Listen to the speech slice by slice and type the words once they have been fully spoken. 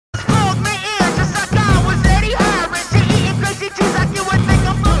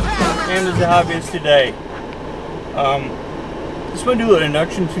is the hobbyist today. Just want to do an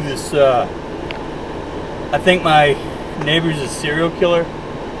introduction to this. I think my neighbor's a serial killer,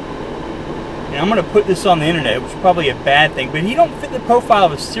 and I'm going to put this on the internet, which is probably a bad thing. But he don't fit the profile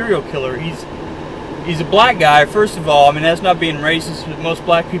of a serial killer. He's a black guy, first of all. I mean, that's not being racist, but most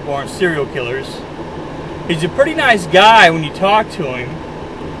black people aren't serial killers. He's a pretty nice guy when you talk to him.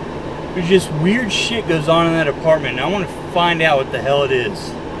 There's just weird shit goes on in that apartment, and I want to find out what the hell it is.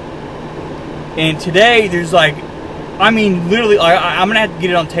 And today, there's like, I mean, literally, I'm going to have to get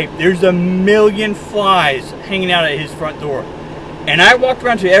it on tape. There's a million flies hanging out at his front door. And I walked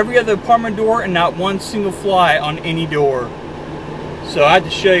around to every other apartment door, and not one single fly on any door. So I have to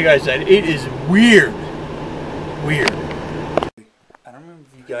show you guys that. It is weird. Weird. I don't remember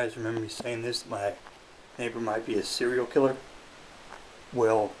if you guys remember me saying this. My neighbor might be a serial killer.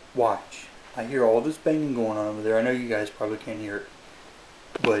 Well, watch. I hear all this banging going on over there. I know you guys probably can't hear it.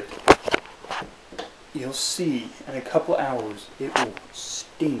 But you'll see in a couple hours it will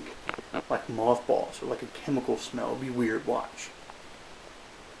stink like mothballs or like a chemical smell. It'll be weird. Watch.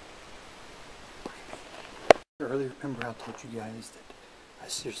 Earlier, remember I told you guys that I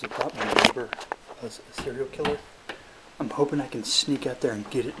seriously thought my neighbor was a serial killer? I'm hoping I can sneak out there and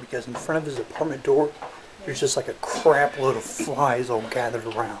get it, because in front of his apartment door there's just like a crap load of flies all gathered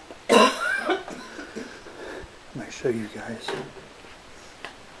around. I'm going to show you guys.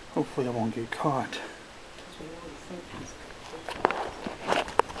 Hopefully I won't get caught.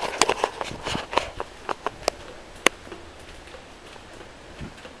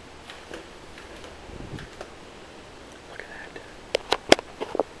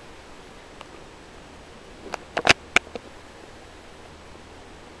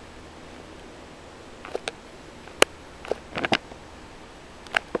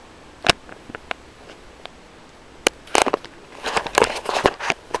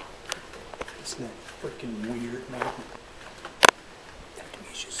 Isn't that freaking weird, man? That to me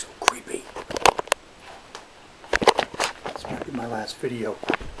is just so creepy. This might be my last video.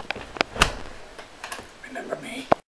 Remember me?